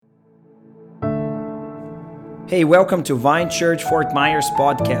Hey, welcome to Vine Church Fort Myers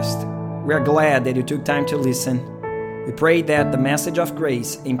podcast. We are glad that you took time to listen. We pray that the message of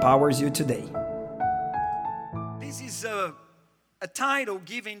grace empowers you today. This is a title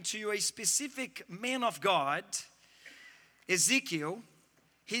given to a specific man of God, Ezekiel.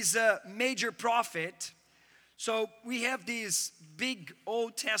 He's a major prophet. So we have these big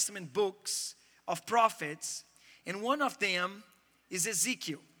Old Testament books of prophets, and one of them is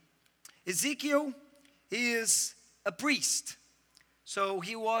Ezekiel. Ezekiel is a priest. So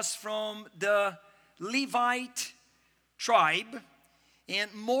he was from the Levite tribe,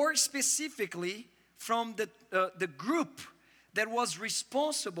 and more specifically from the group that was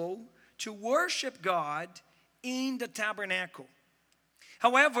responsible to worship God in the tabernacle.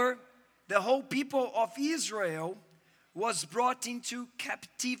 However, the whole people of Israel was brought into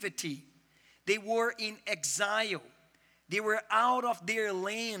captivity. They were in exile. They were out of their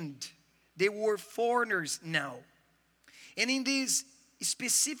land. They were foreigners now. And in this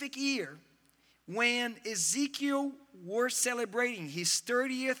specific year, when Ezekiel was celebrating his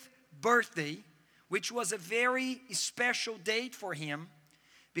 30th birthday, which was a very special date for him,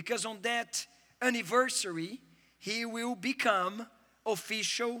 because on that anniversary, he will become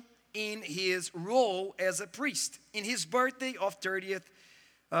official in his role as a priest, in his birthday of 30th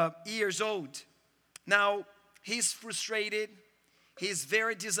years old. Now, he's frustrated. He's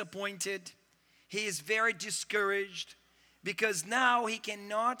very disappointed. He is very discouraged because now he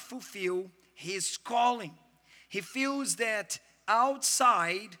cannot fulfill his calling. He feels that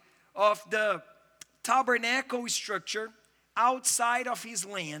outside of the tabernacle structure, outside of his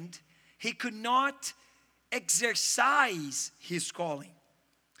land, he could not exercise his calling.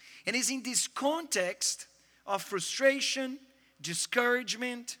 And it's in this context of frustration,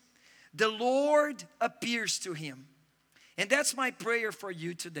 discouragement, the Lord appears to him. And that's my prayer for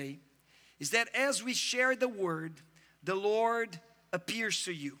you today, is that as we share the word, the Lord appears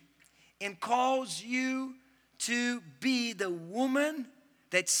to you and calls you to be the woman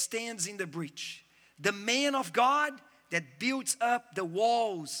that stands in the breach, the man of God that builds up the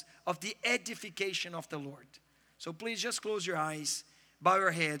walls of the edification of the Lord. So please just close your eyes, bow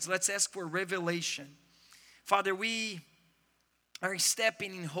your heads. Let's ask for revelation. Father, we are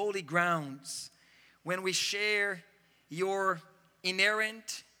stepping in holy grounds when we share your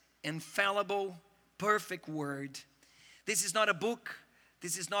inerrant, infallible, perfect word. This is not a book.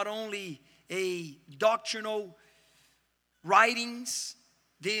 This is not only a doctrinal writings.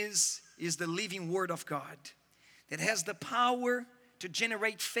 This is the living word of God that has the power to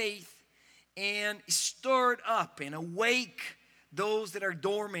generate faith and stir up and awake those that are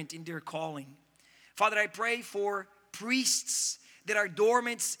dormant in their calling. Father, I pray for priests that are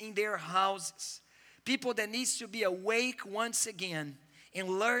dormant in their houses. People that needs to be awake once again and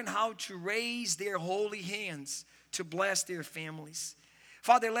learn how to raise their holy hands to bless their families.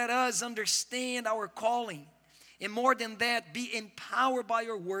 Father, let us understand our calling. And more than that, be empowered by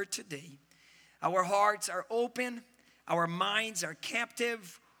your word today. Our hearts are open. Our minds are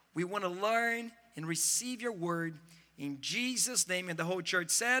captive. We want to learn and receive your word. In Jesus' name, and the whole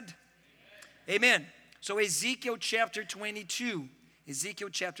church said, Amen. So Ezekiel chapter 22. Ezekiel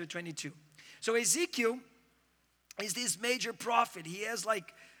chapter 22. So Ezekiel is this major prophet. He has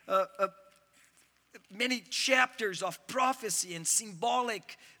many chapters of prophecy and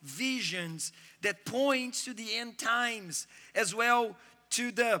symbolic visions that points to the end times, as well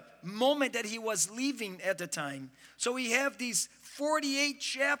to the moment that he was living at the time. So we have these 48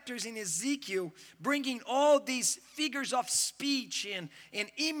 chapters in Ezekiel bringing all these figures of speech and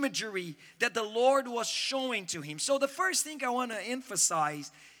imagery that the Lord was showing to him. So the first thing I want to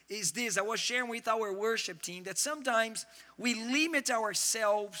emphasize is this. I was sharing with our worship team that sometimes we limit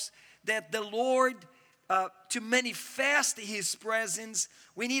ourselves, that the Lord, to manifest his presence,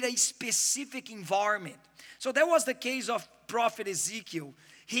 we need a specific environment. So that was the case of prophet Ezekiel.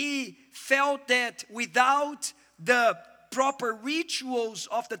 He felt that without the proper rituals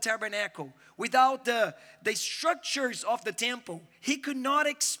of the tabernacle, without the structures of the temple, he could not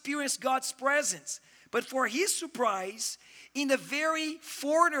experience God's presence. But for his surprise, in the very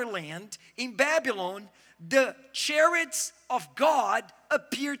foreigner land, in Babylon, the chariots of God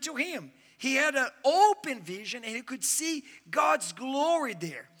appeared to him. He had an open vision and he could see God's glory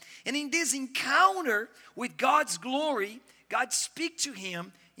there. And in this encounter with God's glory, God speaks to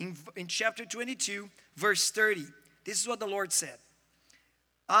him in chapter 22, verse 30. This is what the Lord said.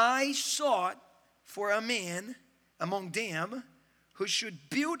 I sought for a man among them who should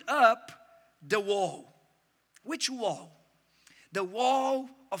build up the wall. Which wall? The wall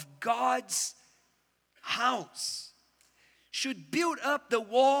of God's house. Should build up the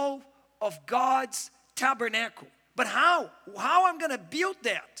wall of God's tabernacle. But how? How I'm going to build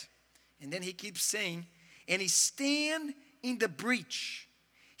that? And then he keeps saying, and he stand in the breach,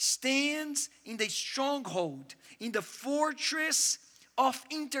 stands in the stronghold, in the fortress of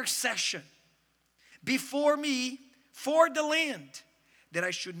intercession before me for the land, that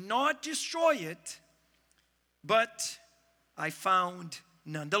I should not destroy it, but I found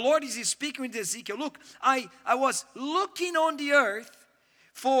none. The Lord is speaking with Ezekiel. Look, I was looking on the earth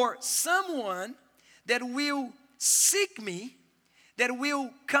for someone that will seek me, that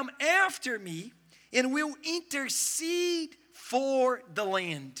will come after me, and will intercede for the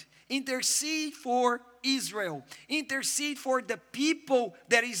land, intercede for Israel, intercede for the people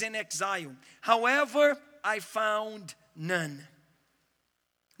that is in exile. However, I found none.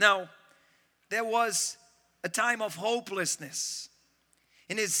 Now, there was a time of hopelessness,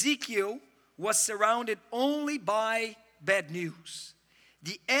 and Ezekiel was surrounded only by bad news.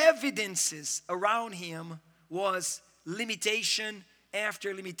 The evidences around him was limitation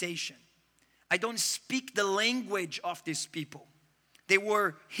after limitation. I don't speak the language of these people. They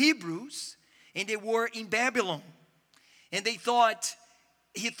were Hebrews, and they were in Babylon. And he thought,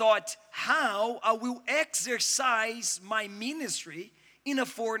 how I will exercise my ministry in a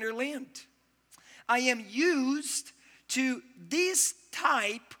foreigner land. I am used to this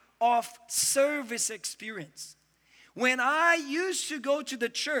type of service experience. When I used to go to the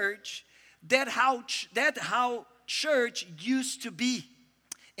church, that how church used to be.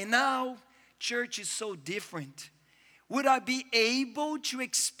 And now church is so different. Would I be able to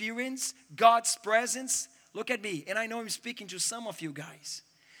experience God's presence? Look at me, and I know I'm speaking to some of you guys.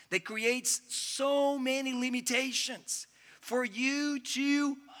 That creates so many limitations for you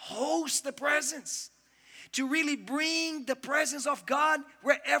to host the presence, to really bring the presence of God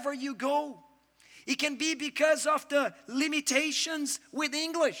wherever you go. It can be because of the limitations with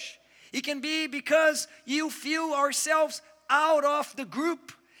English. It can be because you feel ourselves out of the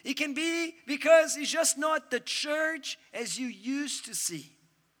group. It can be because it's just not the church as you used to see.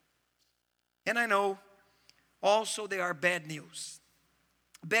 And I know also there are bad news.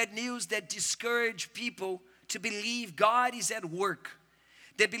 Bad news that discourage people to believe God is at work.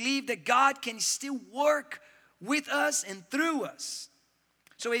 They believe that God can still work with us and through us.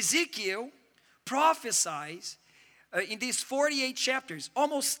 So Ezekiel prophesies in these 48 chapters.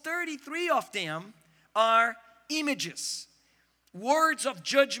 Almost 33 of them are images, words of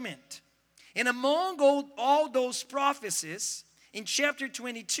judgment. And among all those prophecies, in chapter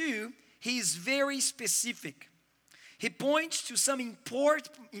 22, he is very specific. He points to some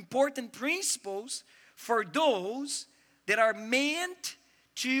important principles for those that are meant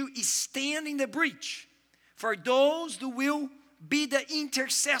to stand in the breach, for those who will be the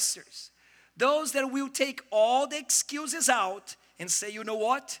intercessors, those that will take all the excuses out and say, you know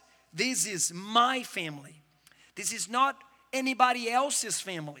what? This is my family. This is not anybody else's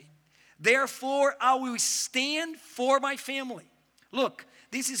family. Therefore, I will stand for my family. Look,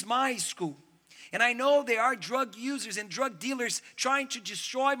 this is my school. And I know there are drug users and drug dealers trying to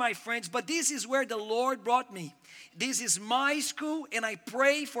destroy my friends, but this is where the Lord brought me. This is my school, and I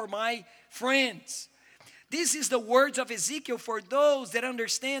pray for my friends. This is the words of Ezekiel for those that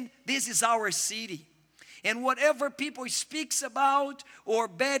understand this is our city. And whatever people speaks about or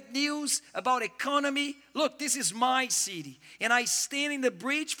bad news about economy, look, this is my city. And I stand in the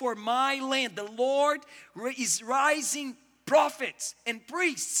breach for my land. The Lord is rising prophets and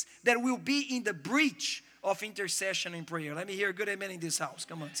priests that will be in the breach of intercession and prayer. Let me hear a good amen in this house.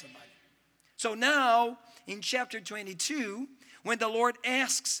 Come on, somebody. So now, in chapter 22, when the Lord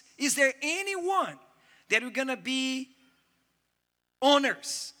asks, is there anyone that are going to be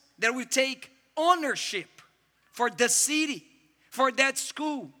owners, that will take ownership for the city, for that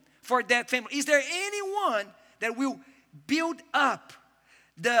school, for that family? Is there anyone that will build up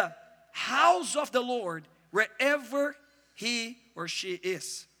the house of the Lord wherever he or she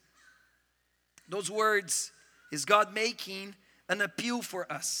is? Those words is God making an appeal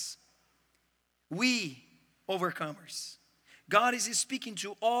for us. We overcomers. God is speaking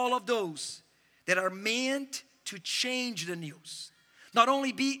to all of those that are meant to change the news. Not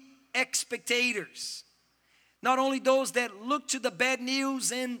only be spectators, not only those that look to the bad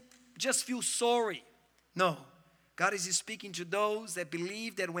news and just feel sorry. No, God is speaking to those that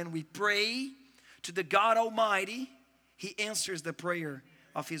believe that when we pray to the God Almighty, He answers the prayer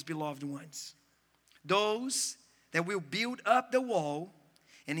of His beloved ones. Those that will build up the wall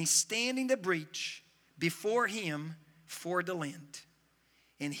and stand in the breach before Him for the land.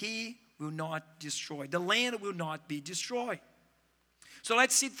 And He will not destroy. The land will not be destroyed. So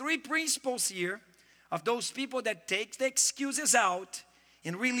let's see three principles here of those people that take the excuses out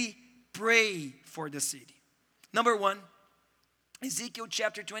and really pray for the city. Number one, Ezekiel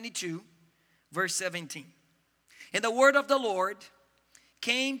chapter 22, verse 17. And the word of the Lord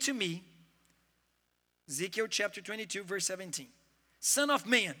came to me, Ezekiel chapter 22, verse 17. Son of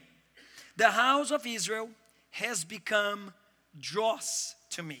man, the house of Israel has become dross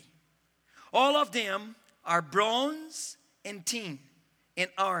to me. All of them are bronze and tin and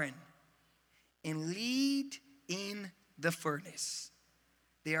iron and lead in the furnace.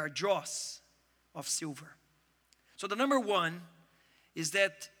 They are dross of silver. So the number one is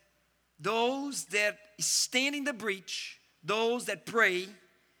that those that stand in the breach, those that pray,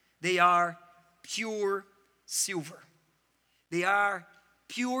 they are pure silver. They are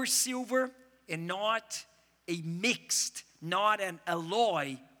pure silver and not a mixed, not an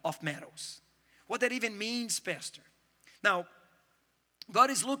alloy of metals. What that even means, Pastor? Now, God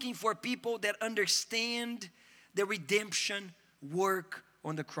is looking for people that understand the redemption work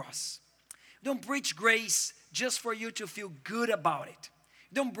on the cross. Don't preach grace just for you to feel good about it.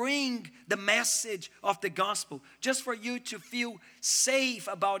 Don't bring the message of the gospel just for you to feel safe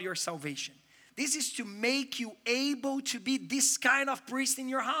about your salvation. This is to make you able to be this kind of priest in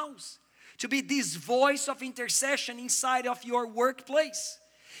your house, to be this voice of intercession inside of your workplace.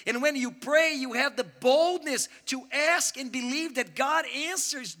 And when you pray, you have the boldness to ask and believe that God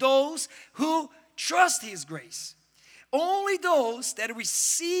answers those who trust His grace. Only those that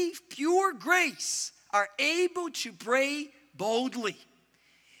receive pure grace are able to pray boldly.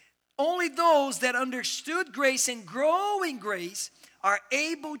 Only those that understood grace and grow in grace are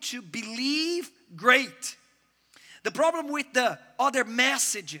able to believe great. The problem with the other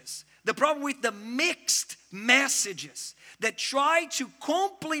messages, the problem with the mixed messages that try to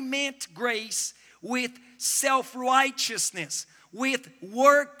complement grace with self-righteousness, with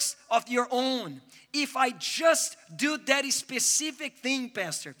works of your own. If I just do that specific thing,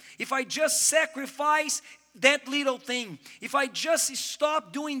 Pastor, if I just sacrifice that little thing, if I just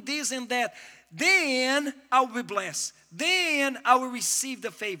stop doing this and that, then I will be blessed. Then I will receive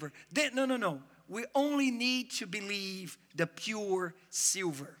the favor. Then, no. We only need to believe the pure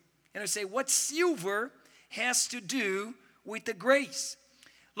silver. And I say, what silver has to do with the grace?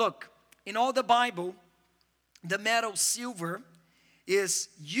 Look, in all the Bible, the metal silver is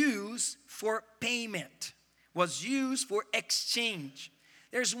used for payment, was used for exchange.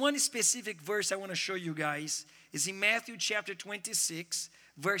 There's one specific verse I want to show you guys. It's in Matthew chapter 26,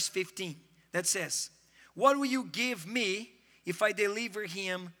 verse 15. That says, what will you give me if I deliver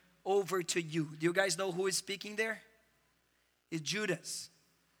him over to you? Do you guys know who is speaking there? It's Judas.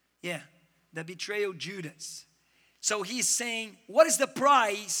 Yeah, the betrayal Judas. So he's saying, what is the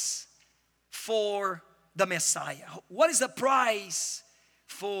price for the Messiah? What is the price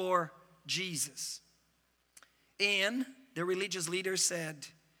for Jesus? And the religious leader said,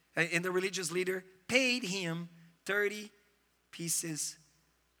 and the religious leader paid him 30 pieces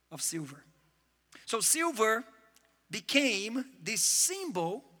of silver. So silver became the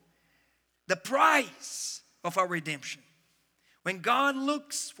symbol, the price of our redemption. When God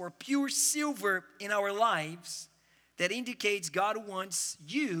looks for pure silver in our lives, that indicates God wants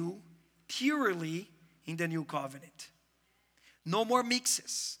you purely in the new covenant. No more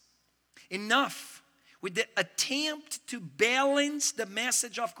mixes. Enough with the attempt to balance the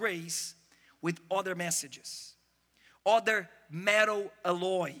message of grace with other messages, other metal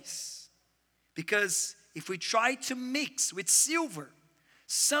alloys. Because if we try to mix with silver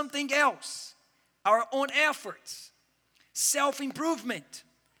something else, our own efforts, self-improvement,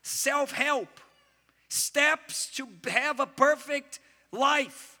 self-help, steps to have a perfect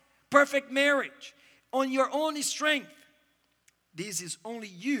life, perfect marriage, on your own strength, this is only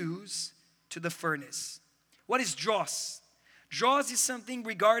used to the furnace. What is dross? Dross is something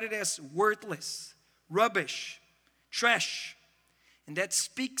regarded as worthless, rubbish, trash. And that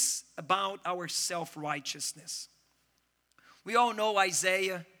speaks about our self-righteousness. We all know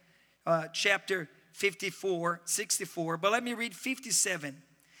Isaiah chapter 64, but let me read 57.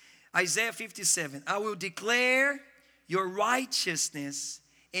 Isaiah 57. I will declare your righteousness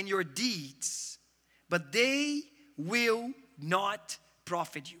and your deeds, but they will not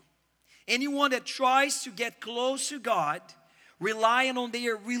profit you. Anyone that tries to get close to God, relying on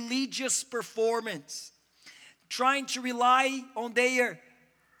their religious performance, trying to rely on their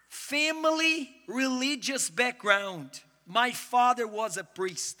family religious background. My father was a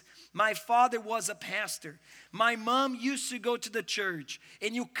priest. My father was a pastor. My mom used to go to the church.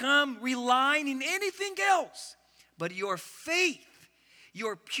 And you come relying in anything else but your faith,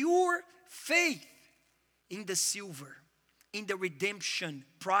 your pure faith in the silver, in the redemption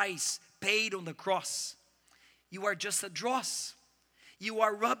price paid on the cross. You are just a dross. you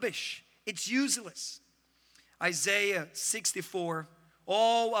are rubbish. It's useless. Isaiah 64,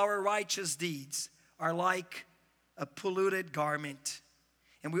 all our righteous deeds are like a polluted garment,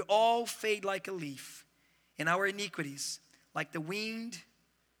 and we all fade like a leaf, and our iniquities, like the wind,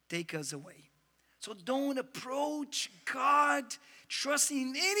 take us away. So don't approach God trusting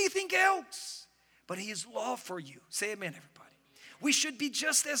in anything else but His love for you. Say amen, everybody. We should be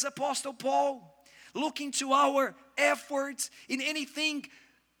just as Apostle Paul, looking to our efforts in anything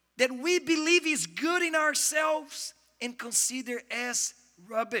that we believe is good in ourselves and consider as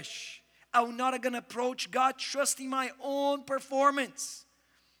rubbish. I'm not going to approach God trusting my own performance.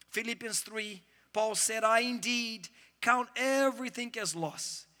 Philippians 3, Paul said, I indeed count everything as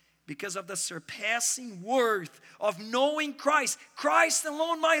loss because of the surpassing worth of knowing Christ. Christ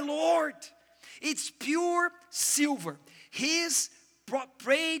alone, my Lord. It's pure silver. His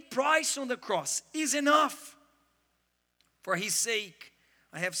paid price on the cross is enough. For His sake,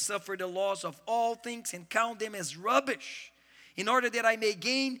 I have suffered the loss of all things and count them as rubbish, in order that I may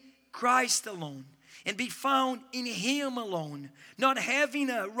gain Christ alone and be found in Him alone, not having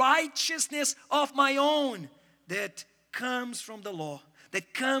a righteousness of my own that comes from the law,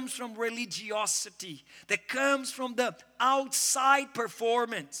 that comes from religiosity, that comes from the outside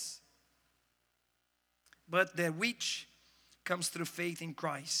performance, but that which comes through faith in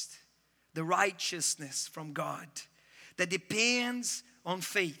Christ, the righteousness from God that depends on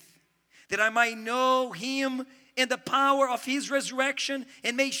faith, that I might know Him and the power of His resurrection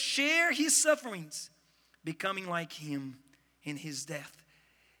and may share His sufferings, becoming like Him in His death.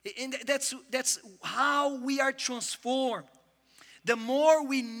 And that's how we are transformed. The more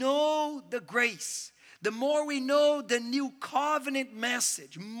we know the grace, the more we know the new covenant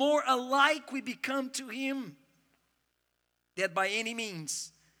message, more alike we become to Him, that by any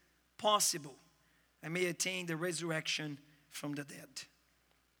means possible I may attain the resurrection from the dead.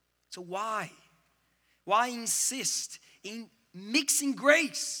 So why? Why insist in mixing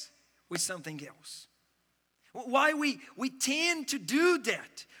grace with something else? Why we tend to do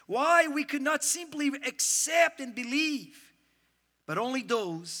that? Why we could not simply accept and believe, but only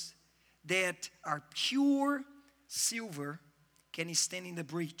those that are pure silver can stand in the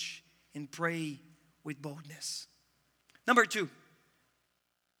breach and pray with boldness. Number 2,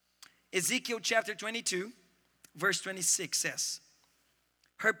 Ezekiel chapter 22, verse 26 says,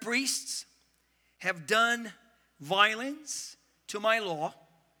 her priests have done violence to my law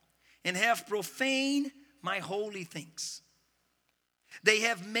and have profaned my holy things. They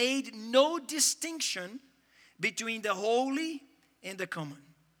have made no distinction between the holy and the common.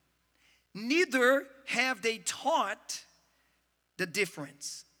 Neither have they taught the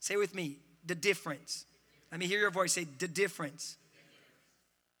difference. Say with me, the difference. Let me hear your voice say, the difference.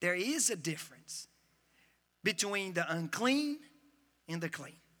 There is a difference between the unclean and the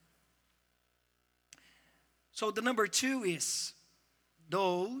clean. So the number 2 is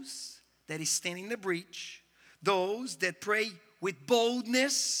those that stand in the breach, those that pray with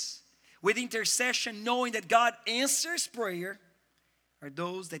boldness, with intercession, knowing that God answers prayer, are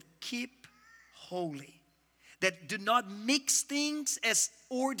those that keep holy, that do not mix things as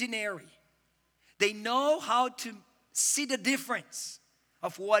ordinary. They know how to see the difference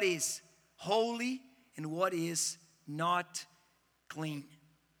of what is holy and what is not clean.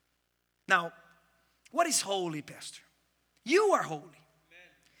 Now, what is holy, Pastor? You are holy.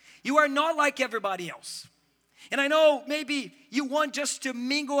 You are not like everybody else. And I know maybe you want just to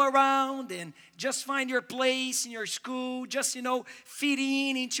mingle around and just find your place in your school, just, fit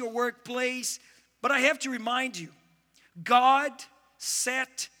in into your workplace. But I have to remind you, God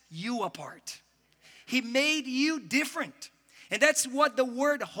set you apart. He made you different. And that's what the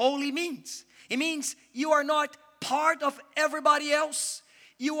word holy means. It means you are not part of everybody else.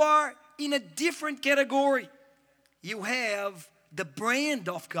 You are in a different category. You have the brand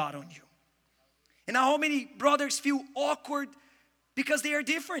of God on you. And now how many brothers feel awkward because they are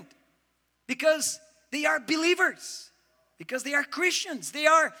different? Because they are believers. Because they are Christians. They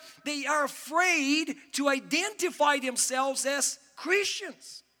are afraid to identify themselves as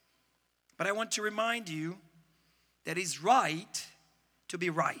Christians. But I want to remind you that it's right to be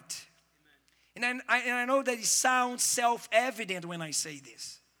right. And I know that it sounds self-evident when I say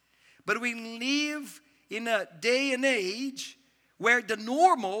this. But we live in a day and age where the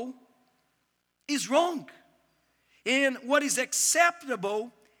normal is wrong. And what is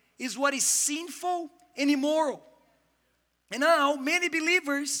acceptable is what is sinful and immoral. And now many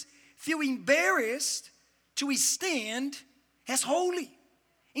believers feel embarrassed to stand as holy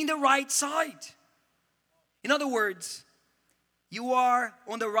in the right side. In other words, you are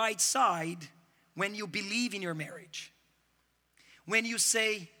on the right side when you believe in your marriage. when you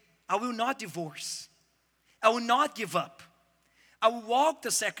say, I will not divorce. I will not give up. I will walk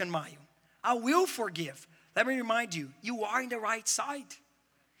the second mile. I will forgive. Let me remind you, you are in the right side.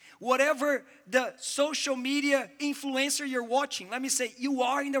 Whatever the social media influencer you're watching, let me say, you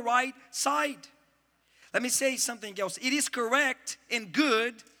are in the right side. Let me say something else. It is correct and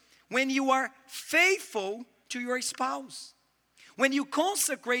good when you are faithful to your spouse. When you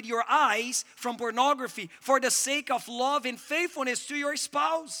consecrate your eyes from pornography for the sake of love and faithfulness to your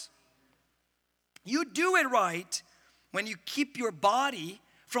spouse. You do it right when you keep your body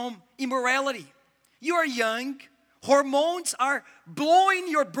from immorality. You are young, hormones are blowing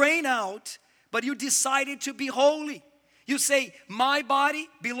your brain out, but you decided to be holy. You say, my body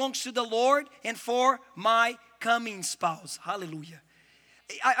belongs to the Lord and for my coming spouse. Hallelujah.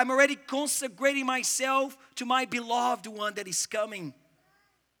 I'm already consecrating myself to my beloved one that is coming.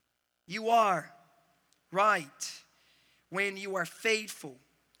 You are right when you are faithful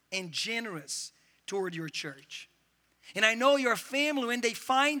and generous toward your church. And I know your family, when they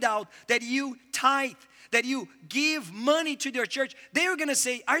find out that you tithe, that you give money to their church, they're going to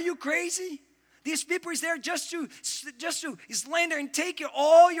say, are you crazy? These people is there just to slander and take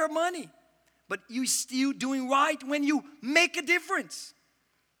all your money. But you still doing right when you make a difference.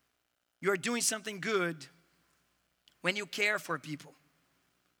 You're doing something good when you care for people.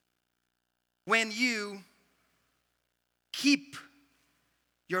 When you keep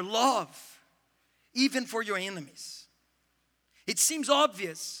your love, even for your enemies. It seems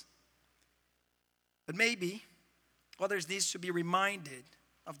obvious, but maybe others need to be reminded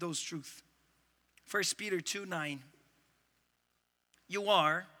of those truths. 1 Peter 2:9. You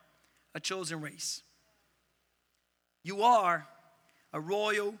are a chosen race. You are a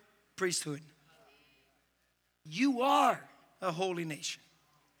royal priesthood. You are a holy nation.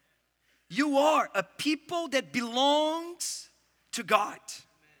 You are a people that belongs to God.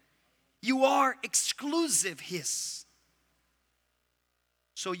 You are exclusive His.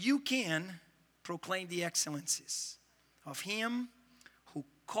 So you can proclaim the excellencies of Him who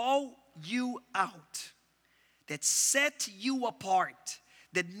called you out, that set you apart,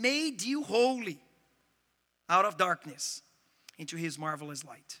 that made you holy out of darkness into His marvelous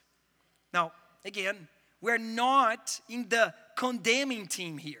light. Now, again, we're not in the condemning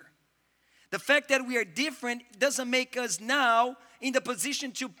team here. The fact that we are different doesn't make us now in the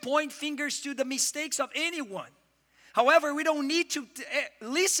position to point fingers to the mistakes of anyone. However, we don't need to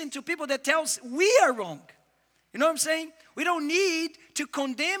listen to people that tell us we are wrong. You know what I'm saying? We don't need to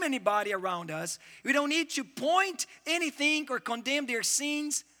condemn anybody around us. We don't need to point anything or condemn their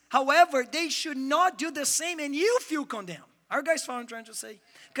sins. However, they should not do the same and you feel condemned. Are you guys following what I'm trying to say?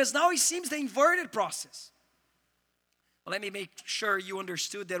 Because now it seems the inverted process. Well, let me make sure you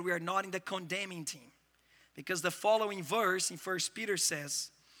understood that we are not in the condemning team. Because the following verse in 1 Peter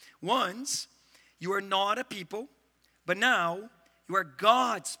says, once you are not a people, but now you are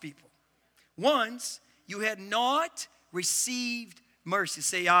God's people. Once you had not received mercy.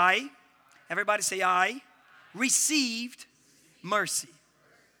 Say I. Everybody say I. Received mercy.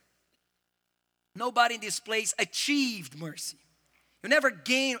 Nobody in this place achieved mercy. You never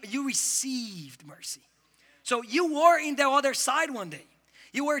gained, you received mercy. So you were in the other side one day.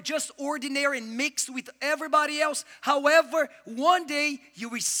 You were just ordinary and mixed with everybody else. However, one day you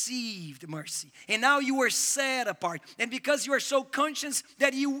received mercy. And now you were set apart. And because you are so conscious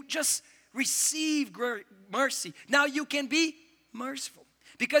that you just received mercy, now you can be merciful.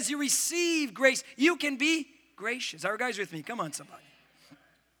 Because you receive grace, you can be gracious. Are you guys with me? Come on, somebody.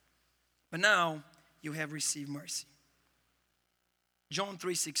 But now you have received mercy. John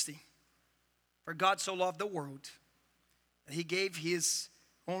 3:16. For God so loved the world that He gave His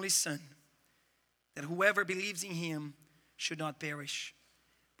only Son, that whoever believes in Him should not perish,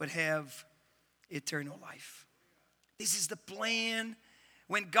 but have eternal life. This is the plan.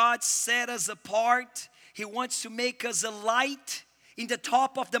 When God set us apart, He wants to make us a light in the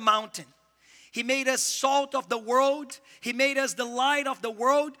top of the mountain. He made us salt of the world. He made us the light of the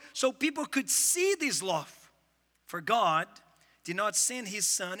world so people could see this love. For God did not send His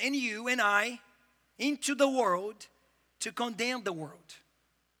Son and you and I into the world to condemn the world,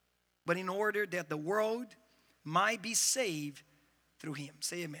 but in order that the world might be saved through Him.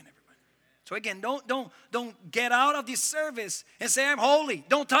 Say amen, everybody. So again, don't get out of this service and say, I'm holy.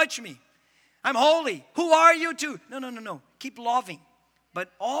 Don't touch me. I'm holy. Who are you to? No. Keep loving.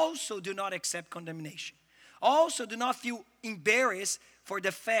 But also do not accept condemnation. Also do not feel embarrassed for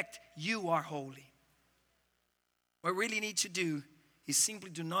the fact you are holy. What we really need to do is simply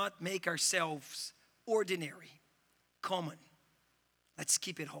do not make ourselves ordinary, common. Let's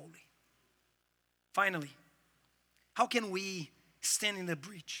keep it holy. Finally, how can we stand in the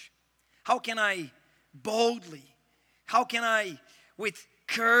breach? How can I boldly, how can I with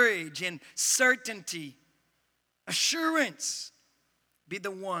courage and certainty, assurance, be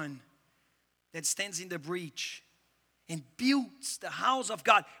the one that stands in the breach and builds the house of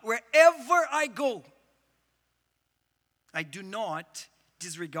God? Wherever I go, I do not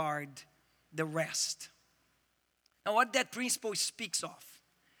disregard the rest. Now, what that principle speaks of,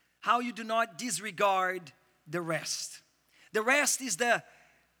 how you do not disregard the rest. The rest is the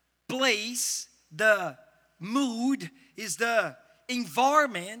place, the mood, is the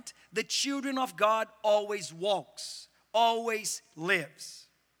environment the children of God always walks, always lives.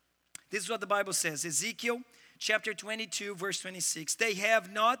 This is what the Bible says. Ezekiel chapter 22, verse 26. They have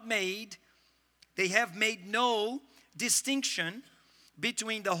made no distinction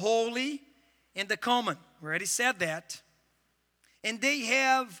between the holy and the common. We already said that. And they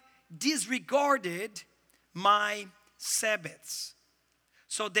have disregarded my Sabbaths,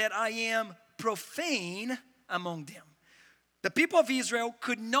 so that I am profane among them. The people of Israel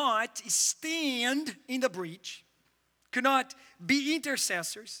could not stand in the breach, could not be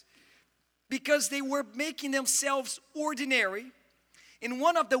intercessors, because they were making themselves ordinary. And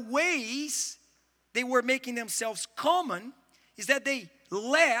one of the ways they were making themselves common is that they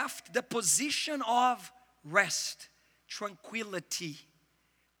left the position of rest, tranquility,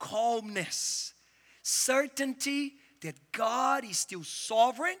 calmness, certainty that God is still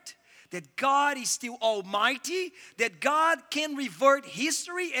sovereign, that God is still almighty, that God can revert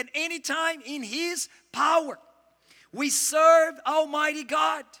history at any time in His power. We serve Almighty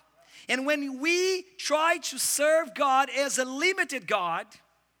God. And when we try to serve God as a limited God,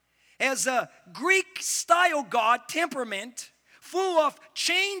 as a Greek-style God, temperament, full of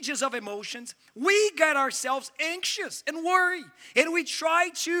changes of emotions, we get ourselves anxious and worried. And we try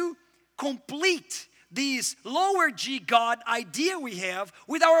to complete this lower G God idea we have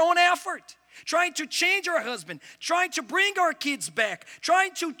with our own effort. Trying to change our husband, trying to bring our kids back,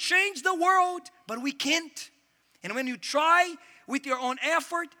 trying to change the world, but we can't. And when you try with your own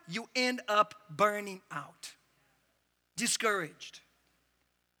effort, you end up burning out, discouraged.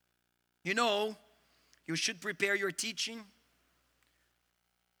 You know, you should prepare your teaching.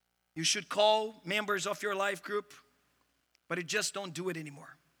 You should call members of your life group, but you just don't do it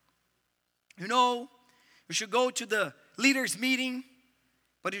anymore. You know, you should go to the leaders' meeting,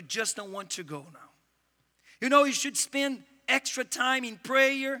 but you just don't want to go now. You know, you should spend extra time in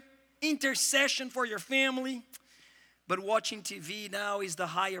prayer, intercession for your family, but watching TV now is the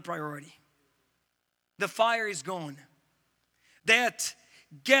higher priority. The fire is gone. That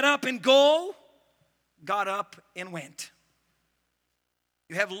get up and go, got up and went.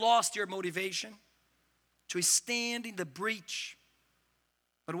 You have lost your motivation to stand in the breach.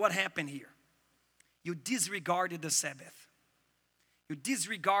 But what happened here? You disregarded the Sabbath. You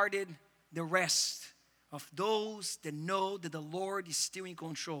disregarded the rest of those that know that the Lord is still in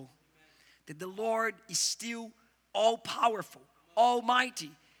control. That the Lord is still all-powerful,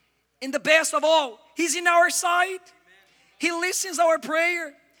 almighty. And the best of all, He's in our side. He listens our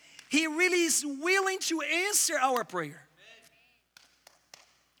prayer. He really is willing to answer our prayer.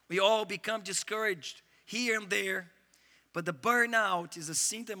 We all become discouraged here and there, but the burnout is a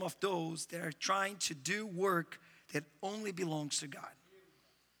symptom of those that are trying to do work that only belongs to God.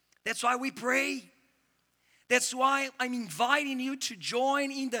 That's why we pray. That's why I'm inviting you to join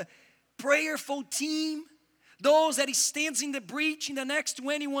in the prayerful team. Those that stands in the breach in the next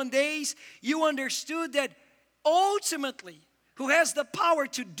 21 days, you understood that ultimately, who has the power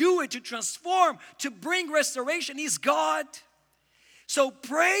to do it, to transform, to bring restoration is God. So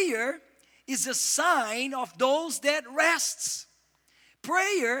prayer is a sign of those that rests.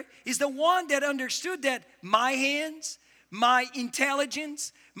 Prayer is the one that understood that my hands, my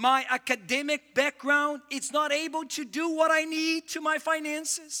intelligence, my academic background, it's not able to do what I need to my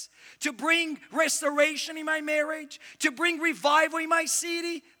finances, to bring restoration in my marriage, to bring revival in my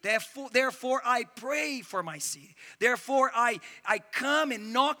city. Therefore, I pray for my city. Therefore, I come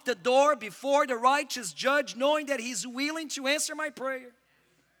and knock the door before the righteous judge, knowing that He's willing to answer my prayer.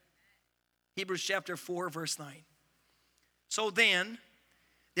 Hebrews chapter 4, verse 9. So then,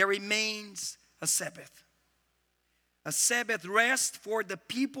 there remains a Sabbath rest for the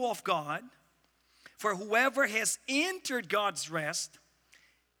people of God. For whoever has entered God's rest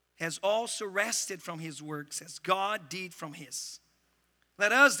has also rested from his works as God did from His.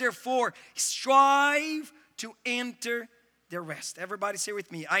 Let us therefore strive to enter their rest. Everybody say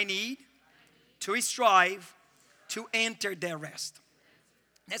with me, I need to strive to enter their rest.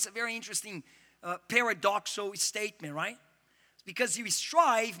 That's a very interesting paradoxical statement, right? Because you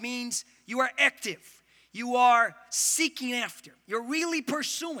strive means you are active. you are seeking after. You're really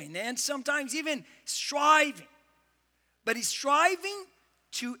pursuing and sometimes even striving. But it's striving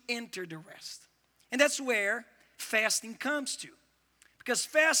to enter the rest. And that's where fasting comes to. Because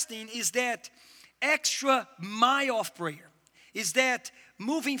fasting is that extra mile of prayer. Is that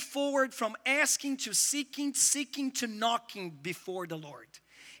moving forward from asking to seeking, seeking to knocking before the Lord.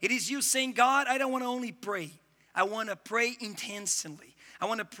 It is you saying, God, I don't want to only pray. I want to pray intensely. I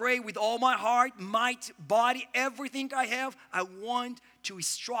want to pray with all my heart, might, body, everything I have. I want to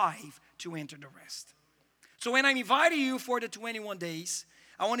strive to enter the rest. So when I'm inviting you for the 21 days,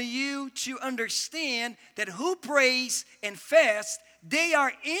 I want you to understand that who prays and fasts, they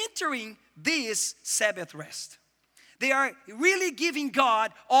are entering this Sabbath rest. They are really giving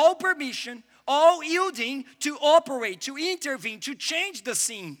God all permission, all yielding to operate, to intervene, to change the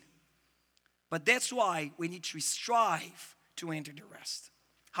scene. But that's why we need to strive to enter the rest.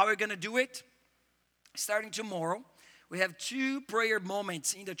 How are we going to do it? Starting tomorrow, we have 2 prayer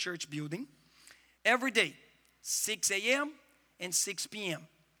moments in the church building. Every day, 6 a.m. and 6 p.m.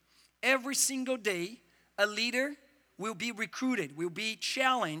 Every single day, a leader will be recruited, will be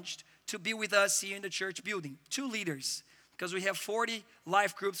challenged to be with us here in the church building. 2 leaders, because we have 40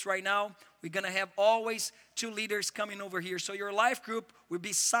 life groups right now. We're going to have always 2 leaders coming over here. So your life group will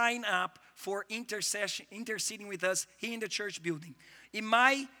be signed up for interceding with us here in the church building. It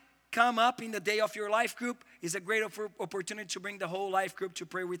might come up in the day of your life group. It's a great opportunity to bring the whole life group to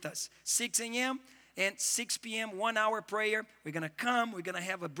pray with us. 6 a.m. and 6 p.m., 1 hour prayer. We're going to come. We're going to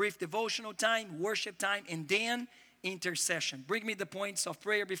have a brief devotional time, worship time, and then intercession. Bring me the points of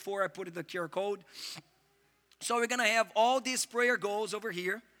prayer before I put in the QR code. So we're going to have all these prayer goals over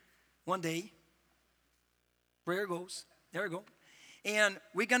here one day. Prayer goals. There we go. And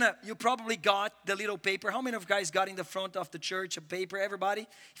we're going to, you probably got the little paper. How many of you guys got in the front of the church a paper? Everybody?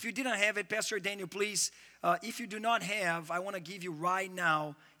 If you didn't have it, Pastor Daniel, please, if you do not have, I want to give you right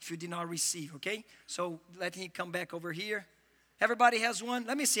now if you did not receive, okay? So let him come back over here. Everybody has one?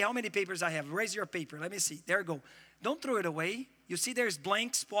 Let me see how many papers I have. Raise your paper. Let me see. There you go. Don't throw it away. You see there's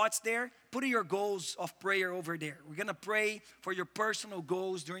blank spots there? Put your goals of prayer over there. We're going to pray for your personal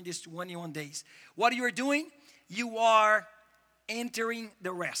goals during these 21 days. What you are doing? You are entering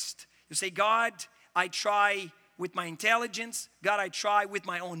the rest. You say, God, I try with my intelligence. God, I try with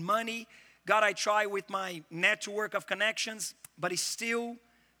my own money. God, I try with my network of connections. But it's still,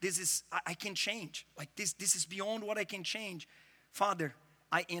 I can change. Like this is beyond what I can change. Father,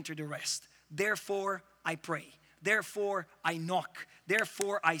 I enter the rest. Therefore, I pray. Therefore, I knock.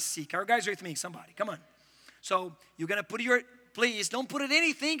 Therefore, I seek. Are you guys with me? Somebody, come on. So you're going to put please don't put it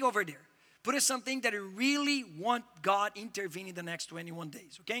anything over there. Put it something that you really want God intervening the next 21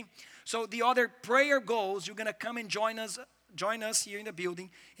 days, okay? So the other prayer goals, you're going to come and join us here in the building,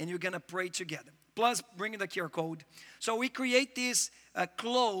 and you're going to pray together. Plus, bring in the QR code. So we create this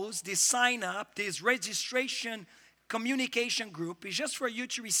this sign up, this registration communication group. It's just for you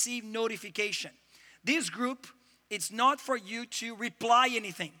to receive notification. This group, it's not for you to reply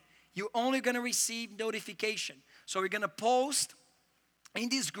anything. You're only going to receive notification. So we're going to post in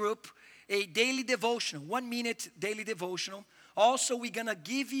this group a daily devotional, 1-minute daily devotional. Also, we're going to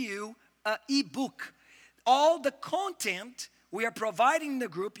give you an ebook. All the content we are providing in the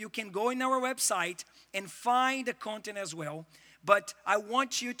group, you can go in our website and find the content as well. But I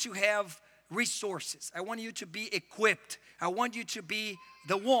want you to have resources. I want you to be equipped. I want you to be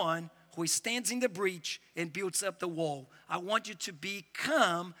the one who stands in the breach and builds up the wall. I want you to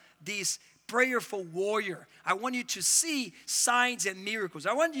become this prayerful warrior. I want you to see signs and miracles.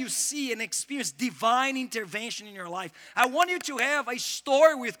 I want you to see and experience divine intervention in your life. I want you to have a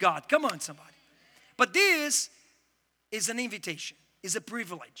story with God. Come on, somebody. But this is an invitation, is a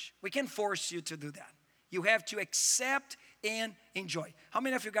privilege. We can't force you to do that. You have to accept and enjoy. How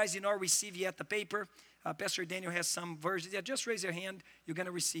many of you guys did not receive yet the paper? Pastor Daniel has some versions. Yeah, just raise your hand. You're going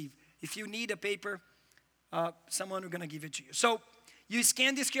to receive. If you need a paper, someone is going to give it to you. So you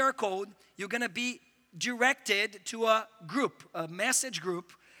scan this QR code. You're going to be directed to a group, a message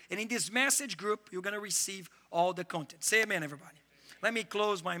group. And in this message group, you're going to receive all the content. Say amen, everybody. Let me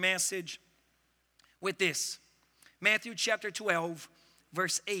close my message with this. Matthew chapter 12,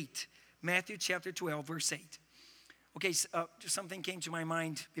 verse 8. Matthew chapter 12, verse 8. Okay, just something came to my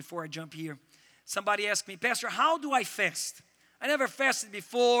mind before I jump here. Somebody asked me, Pastor, how do I fast? I never fasted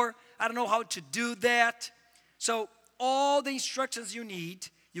before. I don't know how to do that. So all the instructions you need,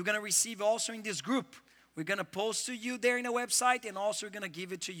 you're going to receive also in this group. We're going to post to you there in the website, and also we're going to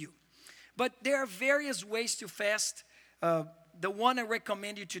give it to you. But there are various ways to fast. The one I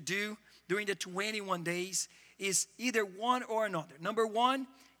recommend you to do during the 21 days is either one or another. Number one,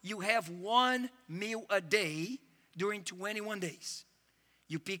 you have one meal a day during 21 days.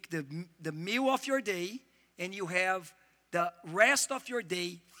 You pick the meal of your day, and you have the rest of your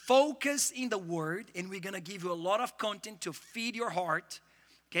day focus in the Word, and we're going to give you a lot of content to feed your heart,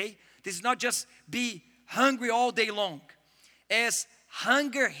 okay? This is not just be hungry all day long. As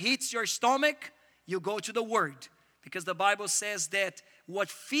hunger hits your stomach, you go to the Word, because the Bible says that what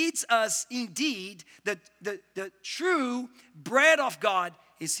feeds us indeed, the true bread of God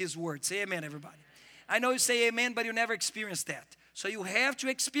is His Word. Say amen, everybody. I know you say amen, but you never experienced that. So you have to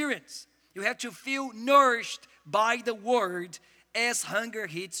experience. You have to feel nourished by the Word as hunger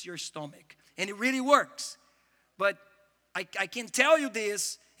hits your stomach. And it really works. But I can tell you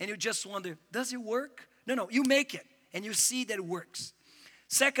this, and you just wonder, does it work? No, you make it, and you see that it works.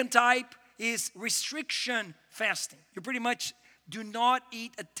 Second type is restriction fasting. You pretty much do not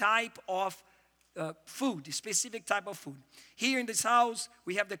eat a type of food, a specific type of food. Here in this house,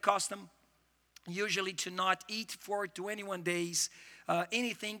 we have the custom usually to not eat for 21 days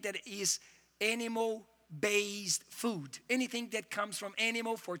anything that is animal-based food. Anything that comes from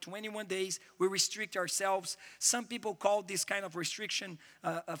animal for 21 days, we restrict ourselves. Some people call this kind of restriction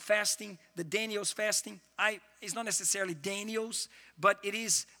fasting, the Daniel's fasting. It's not necessarily Daniel's, but it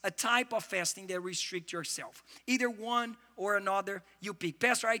is a type of fasting that restricts yourself. Either one or another, you pick.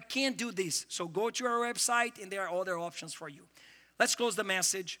 Pastor, I can't do this. So go to our website, and there are other options for you. Let's close the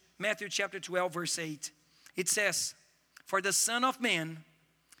message. Matthew chapter 12, verse 8. It says, "For the Son of Man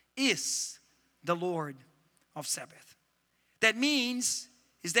is the Lord of Sabbath." That means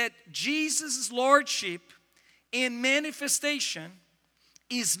is that Jesus' lordship and manifestation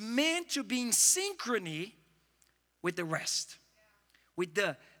is meant to be in synchrony with the rest, with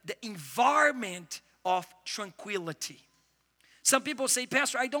the environment of tranquility. Some people say,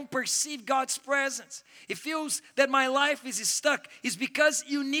 Pastor, I don't perceive God's presence. It feels that my life is stuck. It's because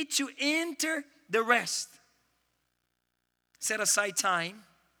you need to enter the rest. Set aside time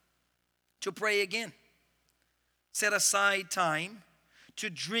to pray again. Set aside time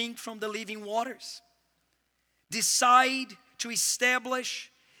to drink from the living waters. Decide to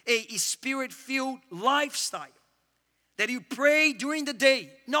establish a spirit-filled lifestyle. That you pray during the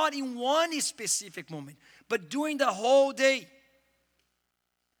day, not in one specific moment, but during the whole day.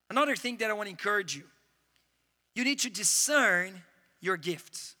 Another thing that I want to encourage you, you need to discern your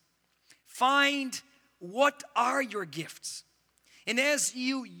gifts. Find what are your gifts. And as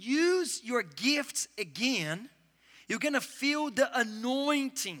you use your gifts again, you're going to feel the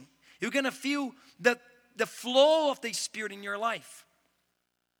anointing. You're going to feel the flow of the Spirit in your life.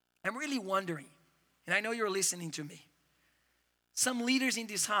 I'm really wondering, and I know you're listening to me, some leaders in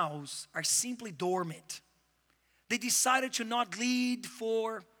this house are simply dormant. They decided to not lead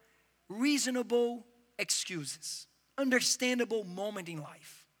for reasonable excuses, understandable moment in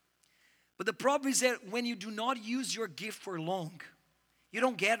life. But the problem is that when you do not use your gift for long, you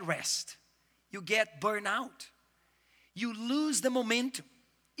don't get rest. You get burnout. You lose the momentum.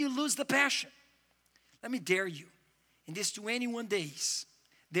 You lose the passion. Let me dare you. In these 21 days,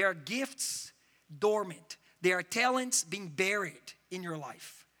 there are gifts dormant. There are talents being buried in your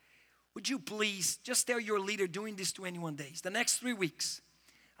life. Would you please just tell your leader during these 21 days, the next 3 weeks,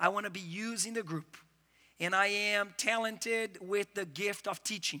 I want to be using the group. And I am talented with the gift of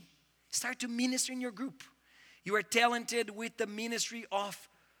teaching. Start to minister in your group. You are talented with the ministry of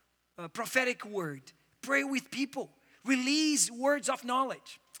prophetic word. Pray with people. Release words of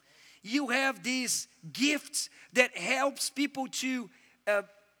knowledge. You have these gifts that helps people to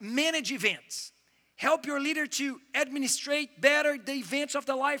manage events. Help your leader to administrate better the events of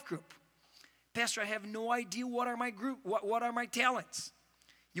the life group. Pastor, I have no idea what are my talents.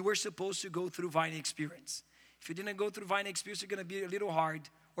 You were supposed to go through Vine Experience. If you didn't go through Vine Experience, it's going to be a little hard,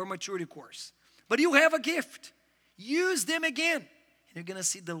 or maturity course. But you have a gift. Use them again. And you're going to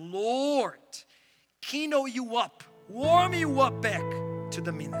see the Lord kindle you up, warm you up back to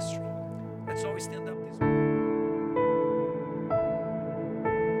the ministry. Let's always stand up this way.